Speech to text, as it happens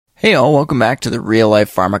Hey all, welcome back to the Real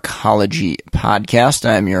Life Pharmacology podcast.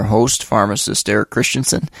 I'm your host, pharmacist Eric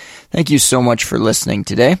Christensen. Thank you so much for listening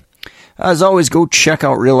today. As always, go check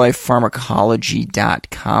out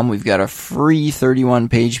reallifepharmacology.com. We've got a free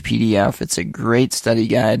 31-page PDF. It's a great study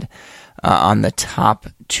guide on the top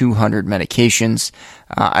 200 medications.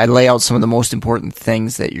 I lay out some of the most important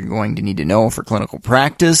things that you're going to need to know for clinical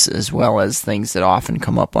practice, as well as things that often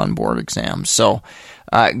come up on board exams. So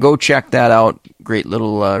go check that out. Great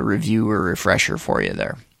little review or refresher for you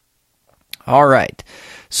there. All right,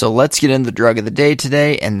 so let's get into the drug of the day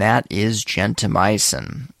today, and that is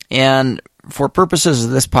gentamicin. And for purposes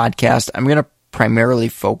of this podcast, I'm going to primarily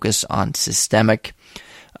focus on systemic.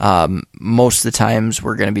 Most of the times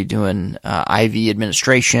we're going to be doing IV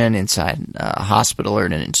administration inside a hospital or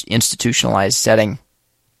in an institutionalized setting.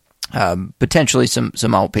 Potentially some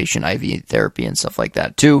outpatient IV therapy and stuff like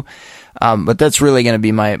that too. But that's really going to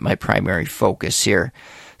be my primary focus here.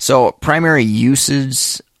 So primary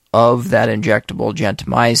uses of that injectable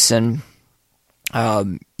gentamicin,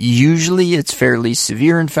 usually it's fairly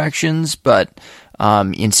severe infections, but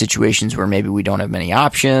in situations where maybe we don't have many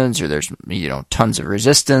options or there's tons of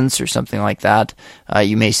resistance or something like that,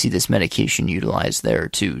 you may see this medication utilized there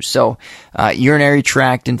too. So urinary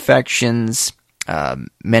tract infections,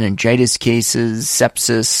 meningitis cases,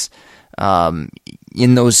 sepsis,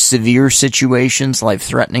 in those severe situations,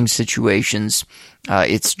 life-threatening situations,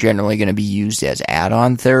 it's generally going to be used as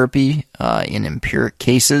add-on therapy in empiric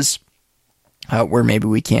cases where maybe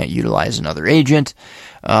we can't utilize another agent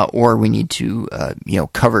or we need to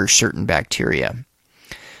cover certain bacteria.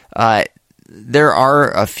 There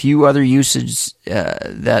are a few other usages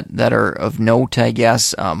that are of note, I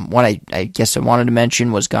guess. One I guess I wanted to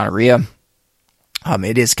mention was gonorrhea.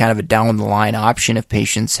 It is kind of a down-the-line option if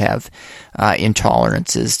patients have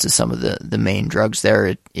intolerances to some of the main drugs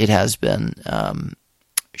there. It has been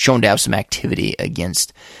shown to have some activity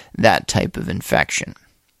against that type of infection.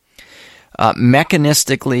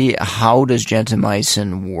 Mechanistically, how does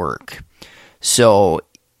gentamicin work? So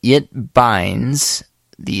it binds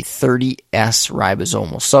the 30S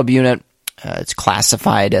ribosomal subunit. It's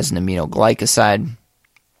classified as an aminoglycoside.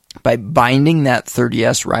 By binding that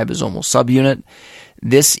 30S ribosomal subunit,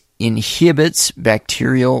 this inhibits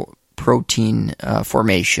bacterial protein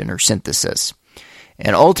formation or synthesis.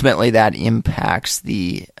 And ultimately, that impacts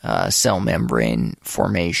the cell membrane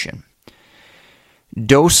formation.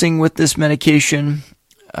 Dosing with this medication,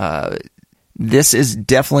 this is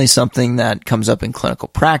definitely something that comes up in clinical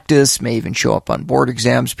practice, may even show up on board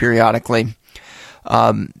exams periodically.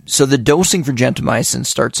 So the dosing for gentamicin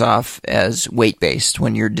starts off as weight-based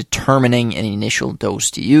when you're determining an initial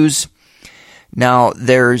dose to use. Now,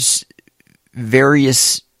 there's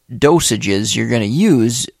various dosages you're going to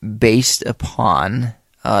use based upon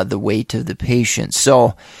the weight of the patient.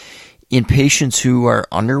 So in patients who are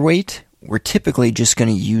underweight, we're typically just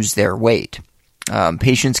going to use their weight.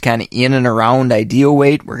 Patients kind of in and around ideal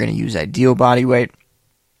weight, we're going to use ideal body weight.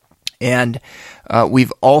 And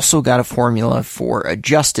we've also got a formula for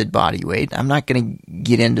adjusted body weight. I'm not going to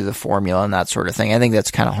get into the formula and that sort of thing. I think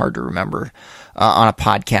that's kind of hard to remember on a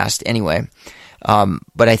podcast anyway.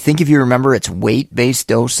 But I think if you remember, it's weight-based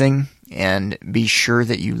dosing, and be sure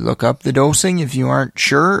that you look up the dosing if you aren't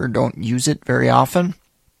sure or don't use it very often.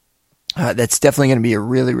 That's definitely going to be a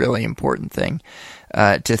really, really important thing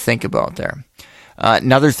to think about there.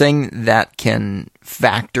 Another thing that can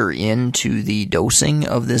factor into the dosing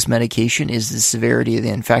of this medication is the severity of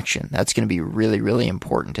the infection. That's going to be really, really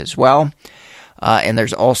important as well. And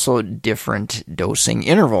there's also different dosing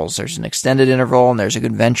intervals. There's an extended interval and there's a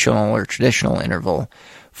conventional or traditional interval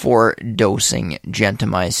for dosing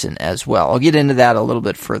gentamicin as well. I'll get into that a little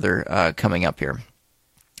bit further coming up here.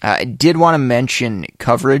 I did want to mention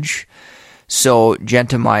coverage. So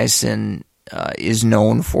gentamicin is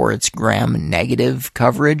known for its gram-negative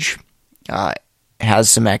coverage. Has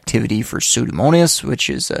some activity for Pseudomonas, which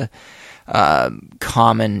is a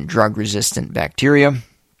common drug-resistant bacteria.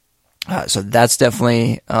 So that's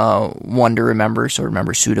definitely one to remember. So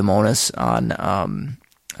remember Pseudomonas on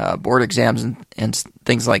board exams and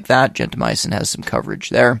things like that. Gentamicin has some coverage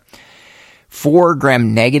there. For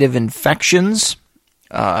gram-negative infections,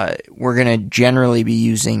 we're going to generally be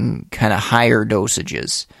using kind of higher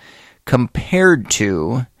dosages compared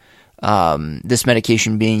to this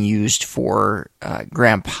medication being used for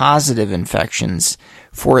gram-positive infections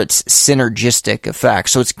for its synergistic effect.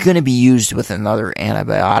 So it's going to be used with another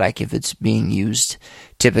antibiotic if it's being used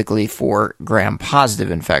typically for gram-positive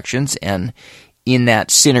infections. And in that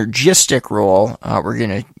synergistic role, we're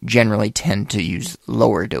going to generally tend to use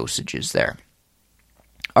lower dosages there.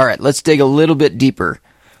 All right, let's dig a little bit deeper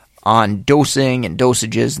on dosing and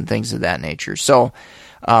dosages and things of that nature. So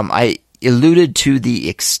I alluded to the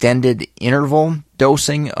extended interval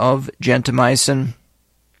dosing of gentamicin.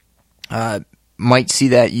 Might see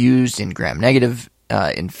that used in gram-negative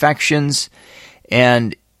infections.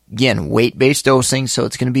 And again, weight-based dosing, so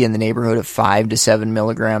it's going to be in the neighborhood of 5 to 7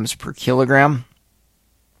 milligrams per kilogram.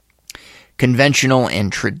 Conventional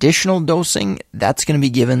and traditional dosing, that's going to be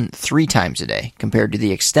given 3 times a day compared to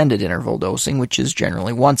the extended interval dosing, which is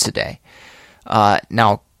generally once a day.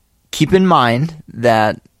 Now, keep in mind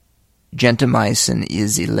that gentamicin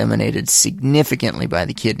is eliminated significantly by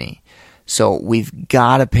the kidney. So we've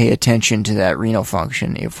got to pay attention to that renal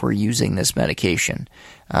function if we're using this medication,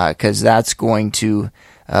 because that's going to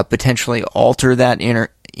potentially alter that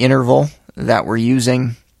interval that we're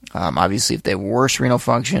using. Obviously, if they have worse renal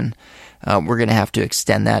function, we're going to have to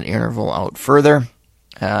extend that interval out further,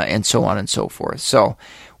 and so on and so forth. So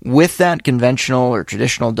with that conventional or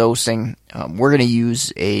traditional dosing, we're going to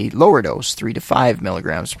use a lower dose, 3 to 5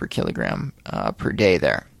 milligrams per kilogram per day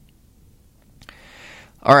there.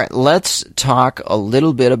 All right, let's talk a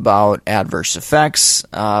little bit about adverse effects.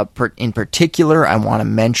 In particular, I want to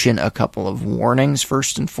mention a couple of warnings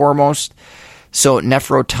first and foremost. So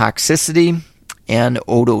nephrotoxicity and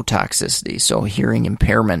ototoxicity. So hearing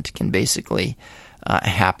impairment can basically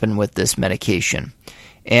happen with this medication.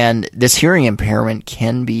 And this hearing impairment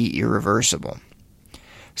can be irreversible.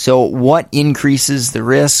 So what increases the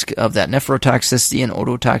risk of that nephrotoxicity and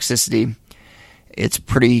ototoxicity? It's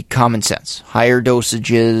pretty common sense. Higher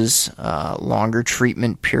dosages, longer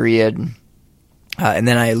treatment period. And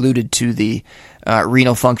then I alluded to the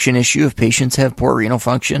renal function issue. If patients have poor renal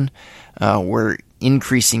function, we're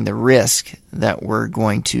increasing the risk that we're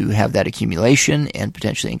going to have that accumulation and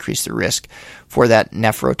potentially increase the risk for that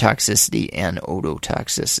nephrotoxicity and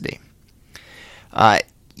ototoxicity.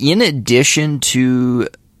 In addition to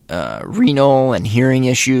renal and hearing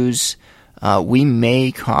issues, we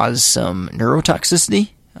may cause some neurotoxicity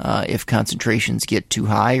if concentrations get too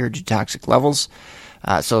high or to toxic levels.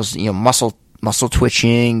 So muscle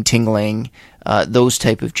twitching, tingling, those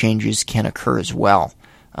type of changes can occur as well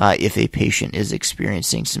if a patient is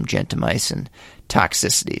experiencing some gentamicin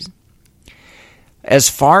toxicities. As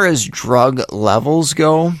far as drug levels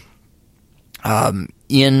go,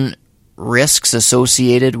 in risks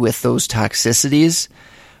associated with those toxicities,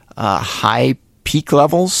 high peak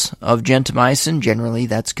levels of gentamicin, generally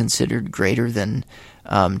that's considered greater than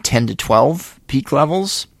 10 to 12 peak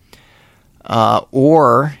levels,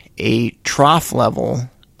 or a trough level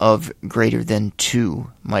of greater than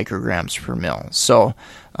 2 micrograms per mil. So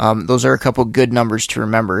those are a couple good numbers to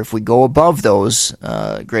remember. If we go above those,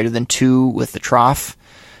 greater than 2 with the trough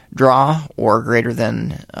draw or greater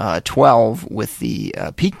than 12 with the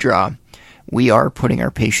peak draw, we are putting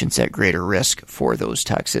our patients at greater risk for those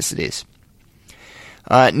toxicities.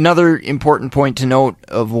 Another important point to note,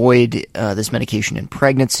 avoid this medication in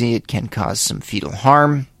pregnancy. It can cause some fetal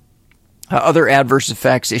harm. Other adverse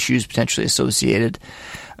effects, issues potentially associated.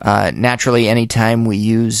 Naturally, anytime we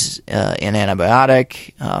use an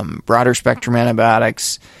antibiotic, broader spectrum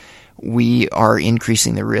antibiotics, we are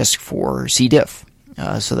increasing the risk for C. diff.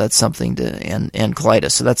 So that's something to, and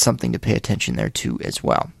colitis. So that's something to pay attention there too as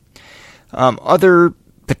well. Other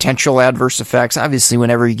potential adverse effects, obviously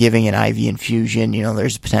whenever you're giving an IV infusion,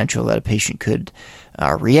 there's a potential that a patient could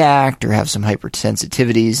react or have some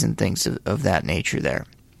hypersensitivities and things of that nature there.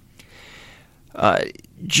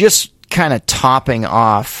 Just kind of topping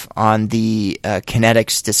off on the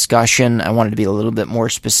kinetics discussion, I wanted to be a little bit more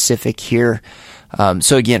specific here.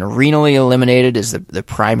 So again, renally eliminated is the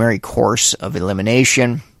primary course of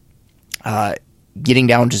elimination. Getting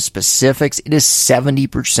down to specifics, it is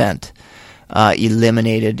 70%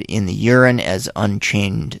 eliminated in the urine as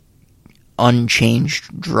unchanged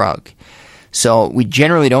drug. So we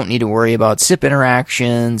generally don't need to worry about CYP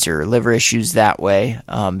interactions or liver issues that way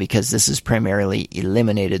because this is primarily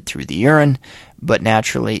eliminated through the urine. But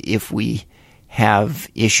naturally, if we have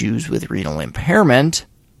issues with renal impairment,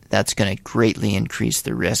 that's going to greatly increase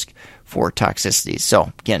the risk for toxicity.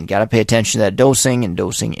 So again, got to pay attention to that dosing and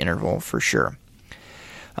dosing interval for sure.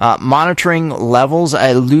 Monitoring levels, I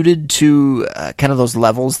alluded to kind of those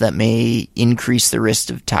levels that may increase the risk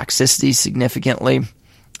of toxicity significantly.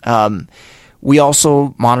 We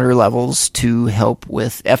also monitor levels to help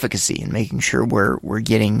with efficacy and making sure we're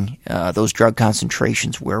getting those drug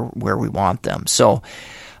concentrations where we want them. So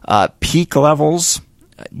peak levels,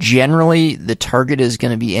 generally the target is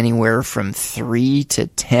going to be anywhere from 3 to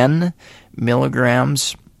 10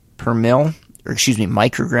 micrograms per mil.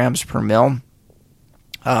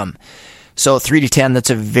 So 3 to 10,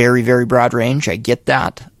 that's a very, very broad range. I get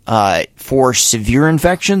that. For severe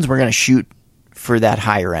infections, we're going to shoot for that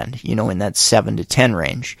higher end, in that 7 to 10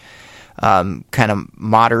 range. Kind of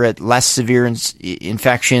moderate, less severe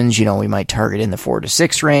infections, we might target in the 4 to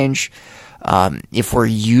 6 range. If we're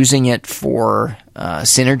using it for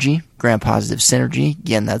synergy, gram-positive synergy,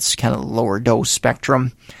 again, that's kind of lower dose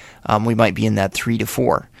spectrum. We might be in that 3 to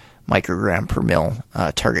 4 microgram per mil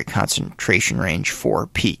target concentration range for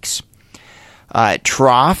peaks.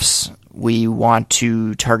 Troughs, we want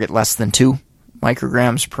to target less than 2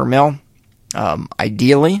 micrograms per mil.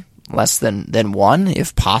 Ideally, less than 1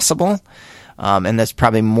 if possible. And that's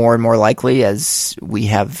probably more and more likely as we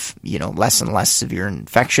have, less and less severe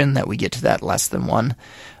infection that we get to that less than 1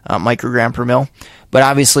 microgram per mil. But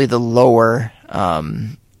obviously the lower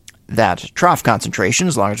that trough concentration,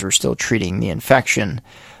 as long as we're still treating the infection,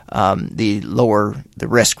 the lower the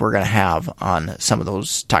risk we're going to have on some of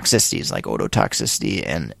those toxicities like ototoxicity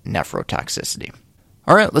and nephrotoxicity.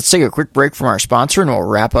 All right, let's take a quick break from our sponsor and we'll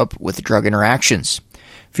wrap up with drug interactions.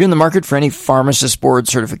 If you're in the market for any pharmacist board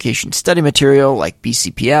certification study material like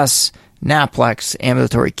BCPS, NAPLEX,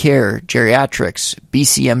 ambulatory care, geriatrics,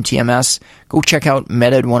 BCMTMS, go check out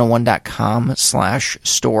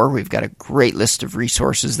meded101.com/store. We've got a great list of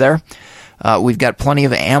resources there. We've got plenty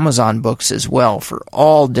of Amazon books as well for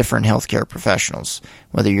all different healthcare professionals,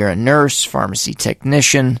 whether you're a nurse, pharmacy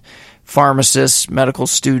technician, pharmacist, medical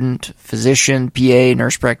student, physician, PA,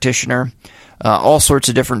 nurse practitioner, all sorts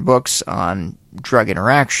of different books on drug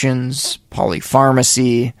interactions,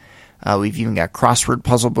 polypharmacy. We've even got crossword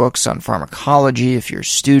puzzle books on pharmacology if you're a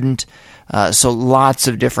student. So lots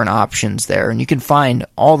of different options there. And you can find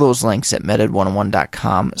all those links at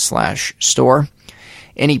meded101.com/store.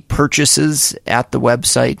 Any purchases at the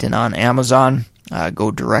website and on Amazon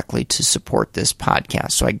go directly to support this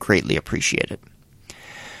podcast. So I greatly appreciate it.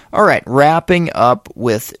 All right, wrapping up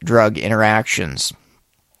with drug interactions.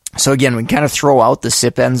 So again, we kind of throw out the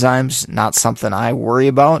CYP enzymes, not something I worry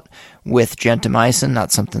about with gentamicin,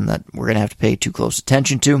 not something that we're going to have to pay too close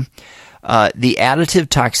attention to. The additive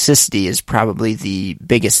toxicity is probably the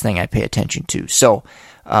biggest thing I pay attention to. So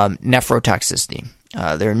nephrotoxicity.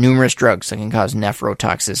 There are numerous drugs that can cause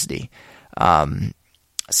nephrotoxicity.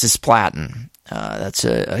 Cisplatin, that's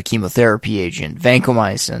a chemotherapy agent.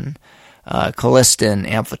 Vancomycin, colistin,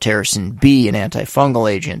 amphotericin B, an antifungal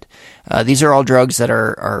agent. These are all drugs that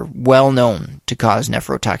are well known to cause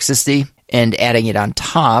nephrotoxicity, and adding it on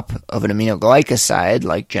top of an aminoglycoside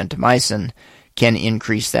like gentamicin can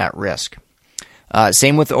increase that risk.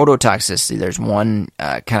 Same with ototoxicity. There's one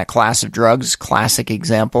kind of class of drugs, classic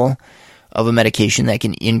example of a medication that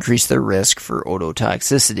can increase the risk for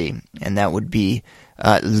ototoxicity, and that would be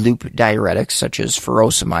loop diuretics such as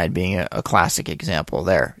furosemide being a classic example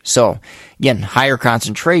there. So again, higher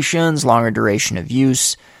concentrations, longer duration of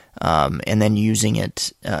use, and then using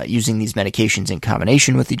these medications in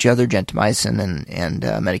combination with each other, gentamicin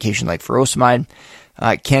and medication like furosemide,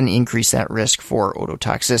 can increase that risk for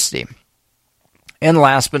ototoxicity. And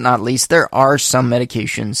last but not least, there are some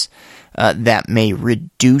medications that may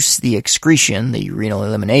reduce the excretion, the renal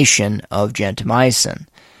elimination of gentamicin.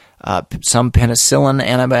 Some penicillin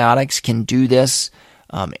antibiotics can do this.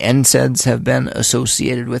 NSAIDs have been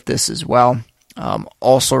associated with this as well.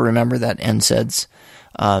 Also remember that NSAIDs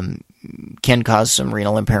can cause some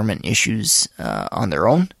renal impairment issues on their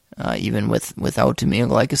own, even without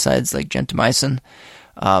aminoglycosides like gentamicin.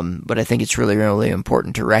 But I think it's really, really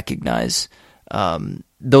important to recognize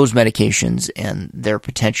those medications and their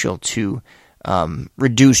potential to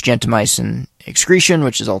reduce gentamicin excretion,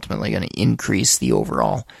 which is ultimately going to increase the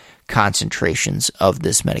overall concentrations of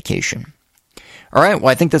this medication. All right,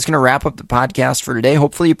 well, I think that's going to wrap up the podcast for today.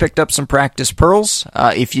 Hopefully you picked up some practice pearls.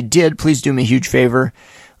 If you did, please do me a huge favor.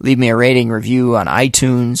 Leave me a rating, review on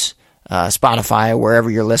iTunes, Spotify, wherever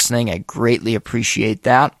you're listening. I greatly appreciate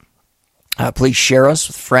that. Please share us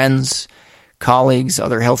with friends, colleagues,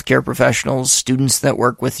 other healthcare professionals, students that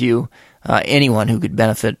work with you, anyone who could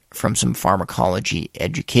benefit from some pharmacology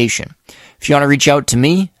education. If you want to reach out to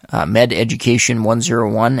me,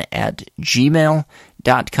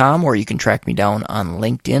 mededucation101@gmail.com, or you can track me down on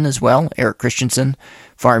LinkedIn as well, Eric Christensen,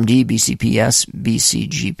 PharmD, BCPS,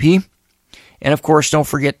 BCGP. And of course, don't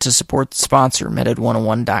forget to support the sponsor,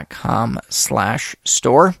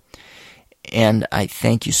 meded101.com/store. And I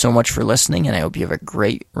thank you so much for listening, and I hope you have a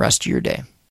great rest of your day.